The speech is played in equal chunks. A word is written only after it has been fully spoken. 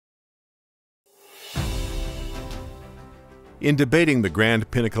In debating the Grande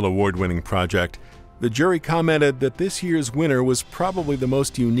Pinnacle Award-winning project, the jury commented that this year's winner was probably the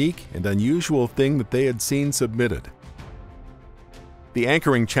most unique and unusual thing that they had seen submitted. The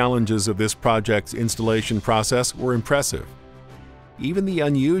anchoring challenges of this project's installation process were impressive. Even the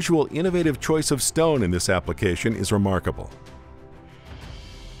unusual, innovative choice of stone in this application is remarkable.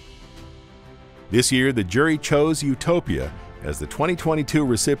 This year, the jury chose Utopia as the 2022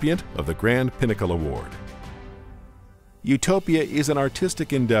 recipient of the Grande Pinnacle Award. Utopia is an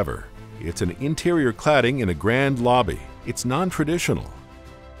artistic endeavor. It's an interior cladding in a grand lobby. It's non-traditional.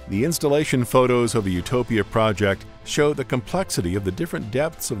 The installation photos of the Utopia project show the complexity of the different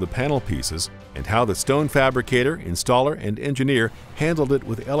depths of the panel pieces and how the stone fabricator, installer, and engineer handled it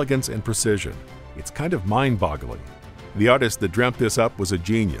with elegance and precision. It's kind of mind-boggling. The artist that dreamt this up was a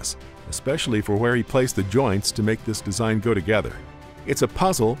genius, especially for where he placed the joints to make this design go together. It's a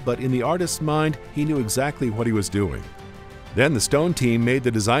puzzle, but in the artist's mind, he knew exactly what he was doing. Then the stone team made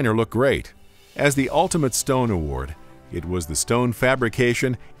the designer look great. As the Ultimate Stone Award, it was the stone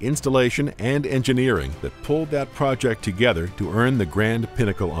fabrication, installation, and engineering that pulled that project together to earn the Grande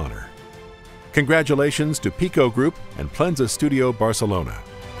Pinnacle honor. Congratulations to PICCO Group and Plenza Studio Barcelona.